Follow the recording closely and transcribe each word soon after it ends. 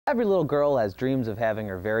Every little girl has dreams of having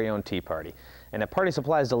her very own tea party. And at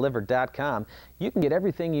PartySuppliesDelivered.com, you can get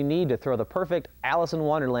everything you need to throw the perfect Alice in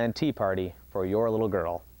Wonderland tea party for your little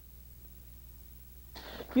girl.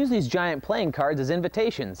 Use these giant playing cards as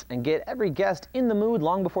invitations and get every guest in the mood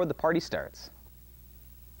long before the party starts.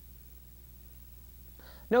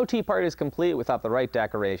 No tea party is complete without the right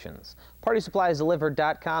decorations.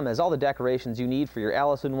 PartySuppliesDelivered.com has all the decorations you need for your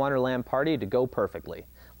Alice in Wonderland party to go perfectly.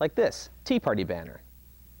 Like this tea party banner.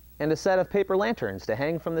 And a set of paper lanterns to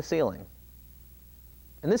hang from the ceiling.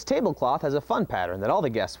 And this tablecloth has a fun pattern that all the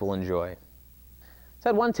guests will enjoy.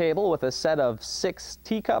 Set one table with a set of 6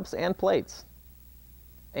 teacups and plates.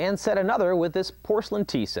 And set another with this porcelain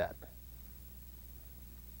tea set.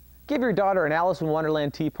 Give your daughter an Alice in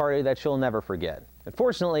Wonderland tea party that she'll never forget.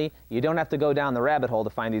 Unfortunately, you don't have to go down the rabbit hole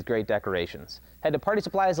to find these great decorations. Head to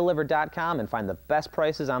PartySuppliesDelivered.com and find the best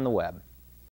prices on the web.